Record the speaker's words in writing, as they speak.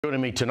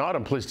Joining me tonight,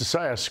 I'm pleased to say,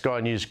 our Sky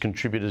News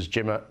contributors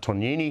Gemma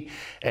Tognini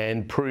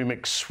and Prue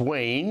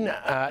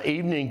MacSween.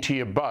 Evening to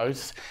you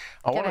both.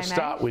 I want to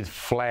start with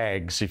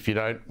flags, if you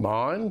don't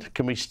mind.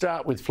 Can we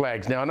start with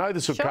flags? Now, I know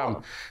this will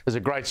come as a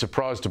great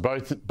surprise to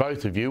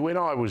both of you. When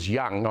I was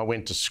young, I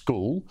went to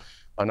school.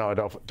 I know I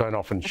don't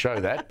often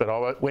show that, but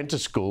I went to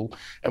school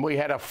and we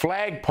had a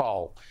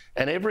flagpole.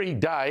 And every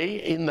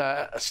day in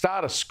the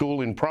start of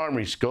school, in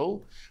primary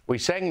school, we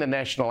sang the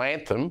national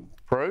anthem,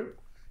 Prue,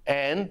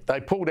 and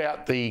they pulled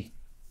out the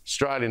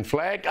Australian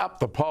flag, up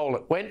the pole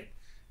it went,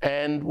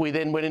 and we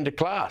then went into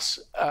class.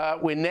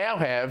 We now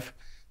have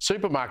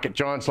supermarket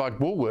giants like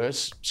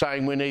Woolworths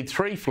saying we need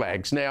 3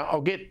 flags. Now, I'll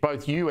get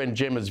both you and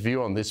Gemma's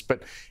view on this,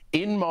 but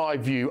in my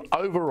view,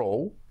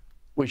 overall,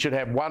 we should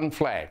have 1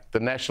 flag, the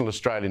national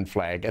Australian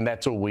flag, and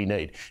that's all we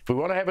need. If we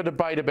want to have a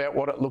debate about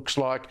what it looks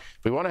like,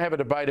 if we want to have a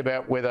debate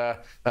about whether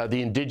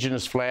the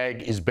Indigenous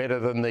flag is better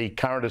than the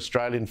current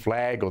Australian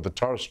flag or the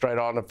Torres Strait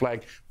Islander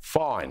flag,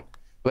 fine.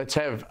 Let's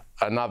have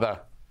another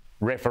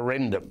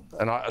referendum,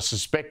 and I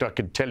suspect I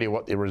could tell you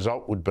what the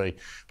result would be.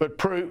 But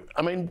Prue,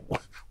 I mean,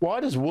 why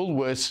does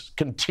Woolworths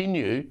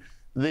continue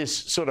this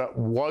sort of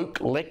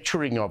woke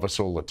lecturing of us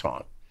all the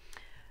time?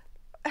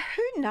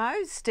 Who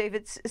knows, Steve?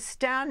 It's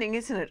astounding,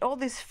 isn't it? All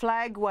this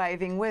flag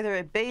waving, whether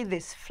it be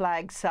this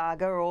flag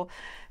saga or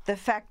the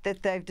fact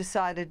that they've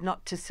decided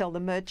not to sell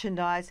the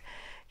merchandise.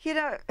 You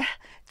know,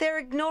 they're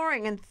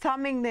ignoring and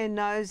thumbing their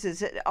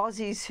noses at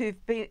Aussies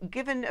who've been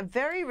given a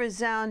very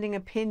resounding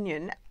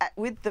opinion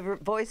with the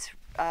Voice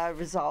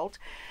result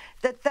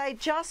that they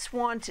just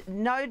want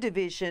no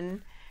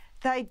division.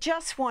 They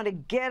just want to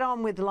get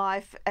on with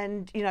life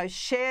and, you know,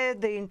 share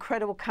the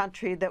incredible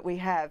country that we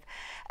have.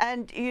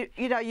 And, you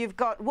know, you've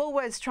got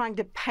Woolworths trying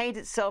to paint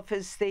itself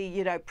as the,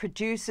 you know,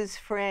 producer's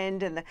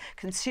friend and the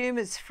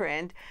consumer's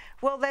friend.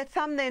 Well, they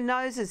thumb their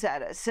noses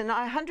at us. And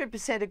I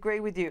 100% agree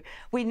with you.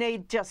 We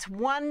need just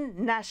 1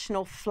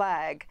 national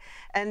flag.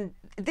 And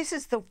this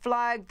is the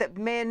flag that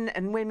men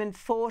and women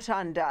fought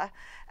under.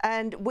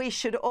 And we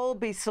should all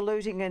be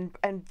saluting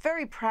and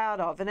very proud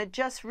of. And it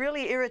just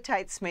really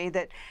irritates me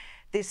that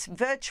this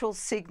virtual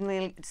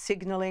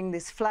signalling,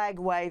 this flag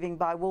waving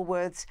by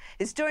Woolworths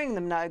is doing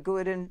them no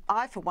good, and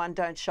I, for one,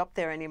 don't shop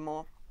there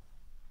anymore.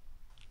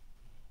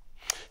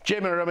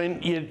 Gemma, I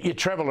mean, you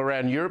travel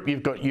around Europe,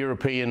 you've got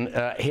European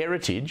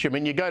heritage. I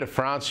mean, you go to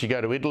France, you go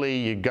to Italy,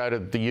 you go to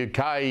the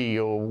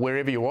UK or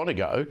wherever you want to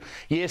go.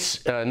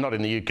 Yes, not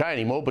in the UK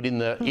anymore, but in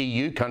the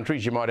EU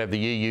countries, you might have the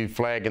EU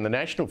flag and the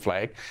national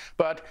flag.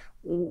 But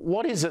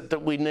what is it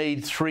that we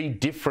need 3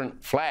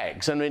 different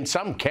flags? And in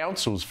some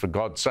councils, for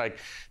God's sake,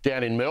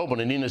 down in Melbourne,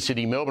 in inner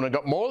city Melbourne, have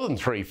got more than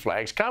 3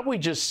 flags. Can't we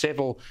just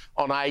settle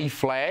on a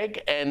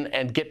flag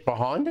and get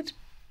behind it?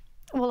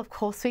 Well, of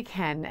course we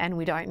can, and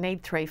we don't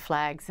need 3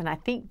 flags. And I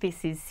think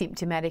this is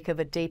symptomatic of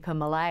a deeper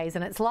malaise.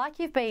 And it's like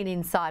you've been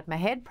inside my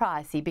head,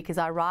 Pricey, because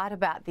I write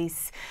about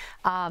this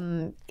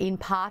in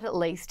part, at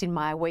least, in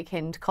my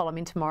weekend column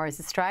in Tomorrow's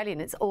Australian.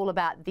 It's all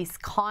about this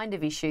kind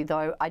of issue,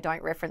 though I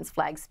don't reference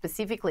flags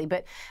specifically.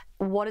 But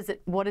what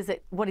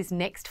is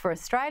next for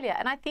Australia?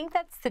 And I think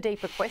that's the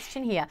deeper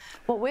question here.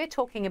 What we're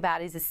talking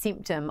about is a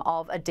symptom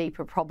of a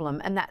deeper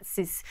problem, and that's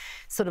this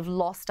sort of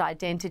lost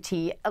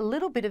identity, a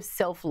little bit of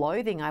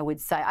self-loathing, I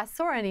would say. I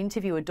saw an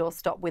interview, a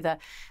doorstop with a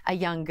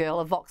young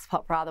girl, a vox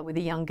pop rather, with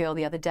a young girl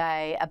the other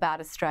day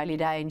about Australia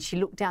Day, and she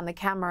looked down the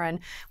camera and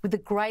with the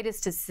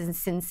greatest of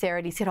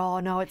sincerity said, "Oh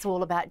no, it's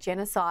all about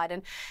genocide."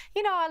 And,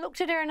 you know, I looked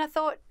at her and I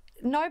thought,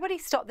 nobody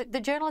stopped. The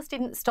journalist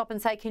didn't stop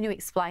and say, "Can you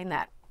explain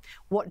that?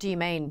 What do you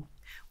mean?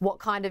 What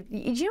kind of..." Do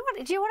you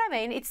know what I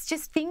mean? It's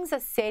just things are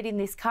said in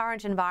this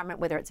current environment,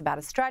 whether it's about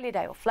Australia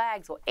Day or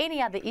flags or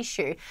any other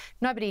issue.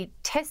 Nobody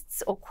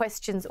tests or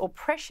questions or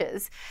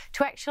pressures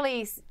to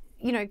actually,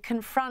 you know,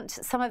 confront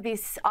some of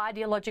this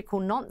ideological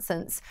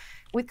nonsense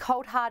with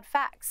cold, hard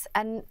facts.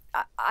 And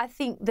I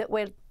think that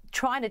we're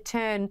trying to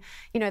turn,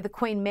 you know, the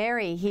Queen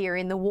Mary here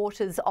in the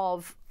waters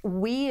of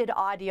weird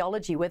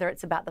ideology, whether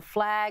it's about the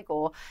flag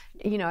or,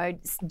 you know,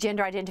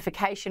 gender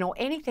identification or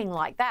anything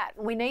like that.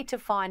 We need to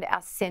find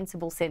our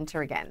sensible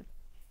centre again.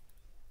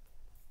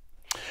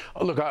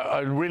 Look, I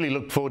really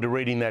look forward to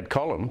reading that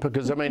column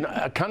because, I mean,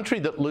 a country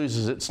that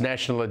loses its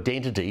national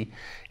identity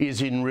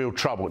is in real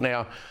trouble.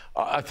 Now,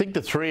 I think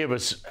the 3 of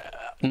us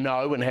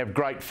know and have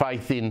great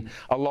faith in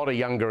a lot of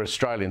younger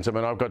Australians. I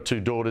mean, I've got 2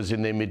 daughters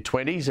in their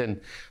mid-20s, and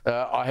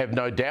I have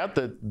no doubt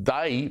that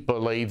they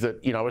believe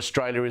that, you know,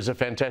 Australia is a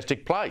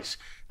fantastic place.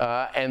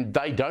 And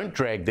they don't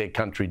drag their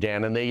country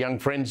down, and their young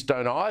friends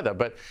don't either.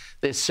 But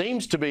there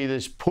seems to be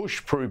this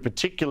push, Prue,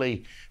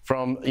 particularly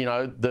from, you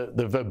know,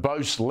 the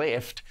verbose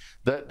left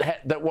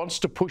that wants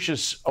to push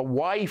us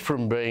away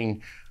from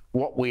being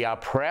what we are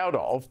proud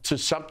of to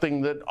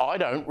something that I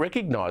don't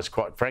recognise,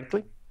 quite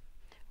frankly.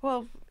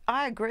 Well,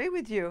 I agree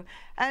with you,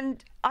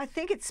 and I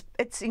think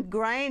it's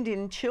ingrained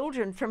in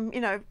children from,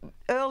 you know,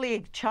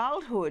 early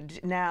childhood.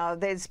 Now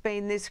there's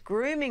been this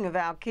grooming of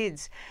our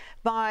kids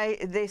by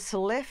this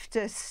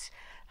leftist,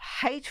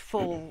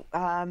 hateful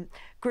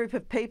group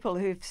of people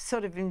who've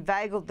sort of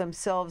inveigled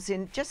themselves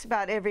in just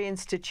about every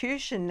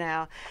institution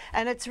now.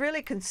 And it's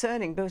really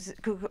concerning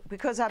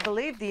because I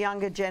believe the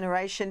younger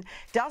generation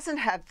doesn't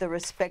have the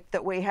respect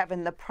that we have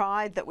and the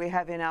pride that we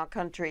have in our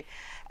country.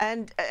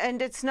 And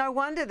it's no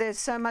wonder there's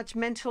so much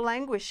mental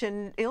anguish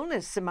and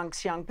illness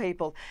amongst young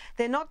people.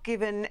 They're not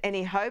given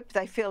any hope.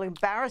 They feel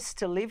embarrassed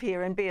to live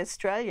here and be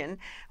Australian,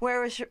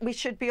 whereas we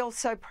should be all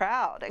so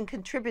proud and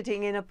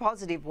contributing in a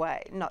positive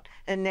way, not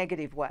a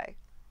negative way.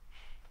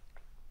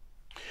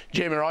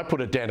 Gemma, I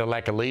put it down to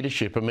lack of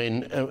leadership. I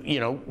mean, you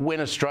know, when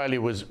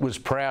Australia was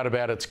proud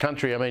about its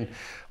country, I mean,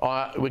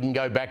 we can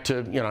go back to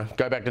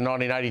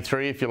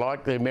 1983 if you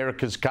like, the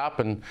America's Cup,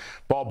 and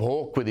Bob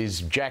Hawke with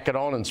his jacket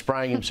on and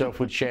spraying himself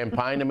with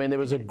champagne. I mean, there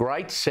was a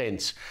great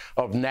sense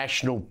of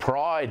national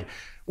pride.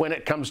 When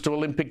it comes to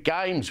Olympic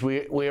Games,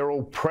 we're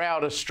all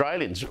proud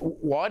Australians.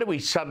 Why do we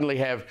suddenly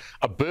have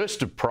a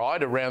burst of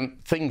pride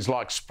around things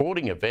like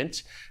sporting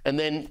events, and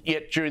then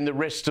yet during the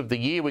rest of the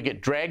year we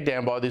get dragged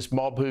down by this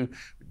mob who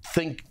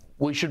think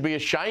we should be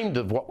ashamed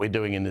of what we're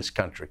doing in this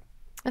country?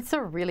 It's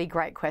a really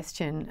great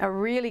question,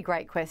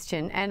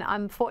 and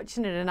I'm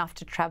fortunate enough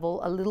to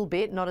travel a little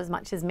bit, not as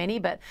much as many,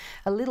 but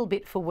a little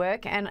bit for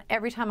work, and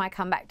every time I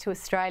come back to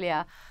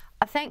Australia,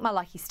 I thank my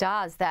lucky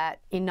stars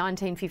that in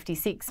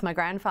 1956 my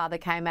grandfather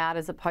came out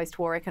as a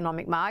post-war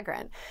economic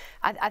migrant.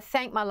 I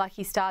thank my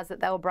lucky stars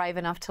that they were brave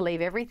enough to leave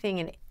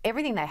everything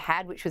they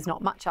had, which was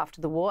not much after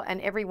the war,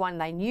 and everyone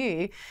they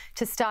knew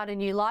to start a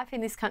new life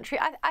in this country.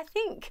 I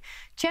think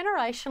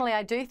generationally,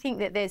 I do think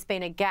that there's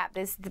been a gap.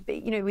 There's,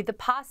 with the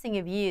passing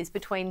of years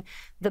between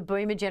the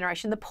boomer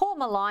generation, the poor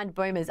maligned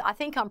boomers. I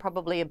think I'm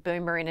probably a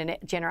boomer in a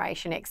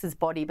Generation X's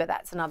body, but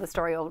that's another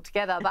story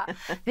altogether. But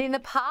in the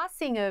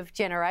passing of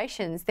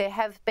generations, there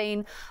have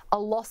been a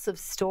loss of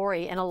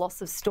story and a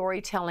loss of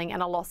storytelling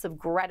and a loss of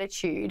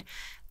gratitude,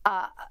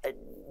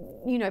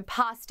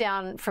 passed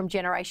down from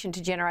generation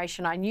to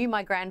generation. I knew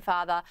my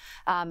grandfather,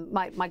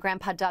 my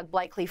grandpa Doug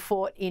Blakely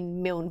fought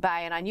in Milne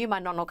Bay, and I knew my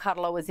nonno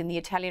Carlo was in the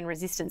Italian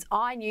resistance.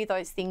 I knew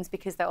those things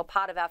because they were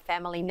part of our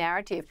family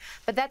narrative.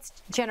 But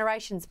that's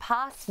generations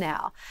past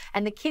now.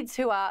 And the kids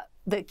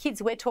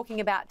we're talking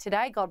about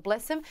today, God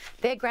bless them,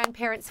 their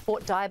grandparents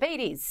fought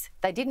diabetes.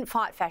 They didn't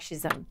fight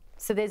fascism.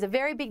 So there's a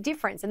very big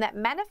difference, and that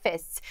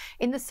manifests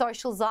in the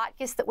social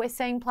zeitgeist that we're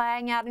seeing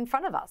playing out in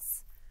front of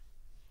us.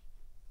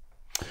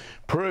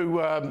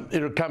 Prue,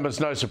 it'll come as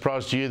no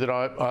surprise to you that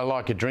I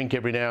like a drink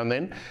every now and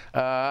then.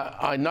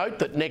 I note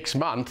that next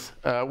month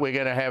we're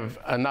going to have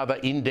another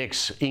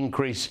index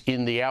increase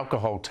in the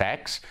alcohol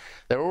tax.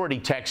 They're already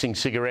taxing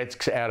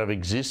cigarettes out of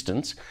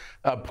existence.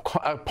 A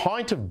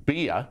pint of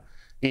beer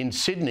in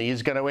Sydney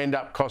is going to end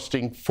up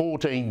costing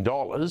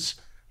 $14.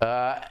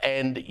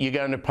 And you're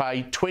going to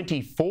pay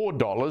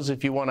 $24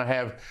 if you want to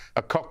have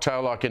a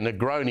cocktail like a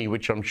Negroni,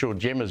 which I'm sure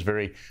Gemma's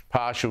very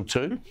partial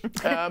to.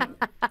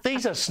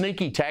 These are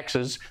sneaky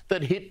taxes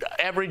that hit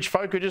average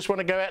folk who just want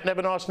to go out and have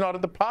a nice night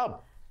at the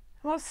pub.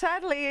 Well,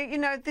 sadly,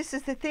 this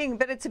is the thing,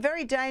 but it's a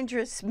very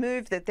dangerous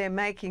move that they're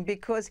making,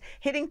 because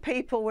hitting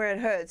people where it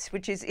hurts,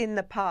 which is in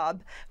the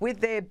pub with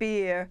their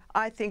beer,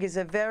 I think is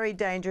a very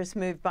dangerous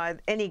move by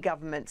any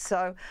government.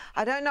 So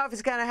I don't know if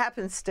it's going to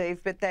happen,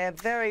 Steve, but they are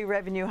very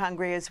revenue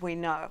hungry, as we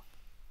know.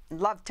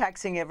 Love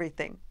taxing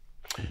everything.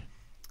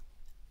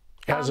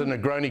 How's a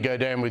Negroni go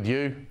down with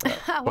you,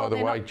 by the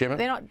way, Gemma?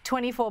 They're not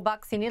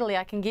 $24 in Italy.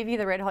 I can give you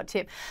the red hot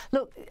tip.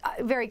 Look,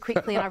 very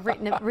quickly, and I've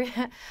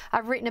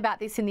written about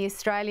this in The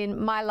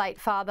Australian. My late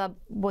father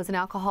was an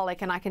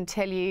alcoholic, and I can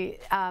tell you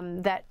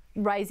that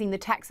raising the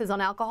taxes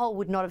on alcohol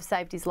would not have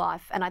saved his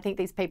life. And I think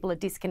these people are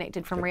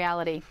disconnected from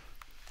reality.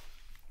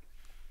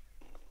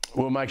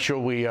 We'll make sure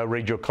we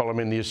read your column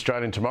in The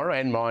Australian tomorrow,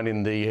 and mine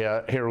in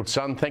the Herald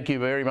Sun. Thank you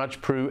very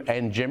much, Prue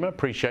and Gemma.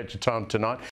 Appreciate your time tonight.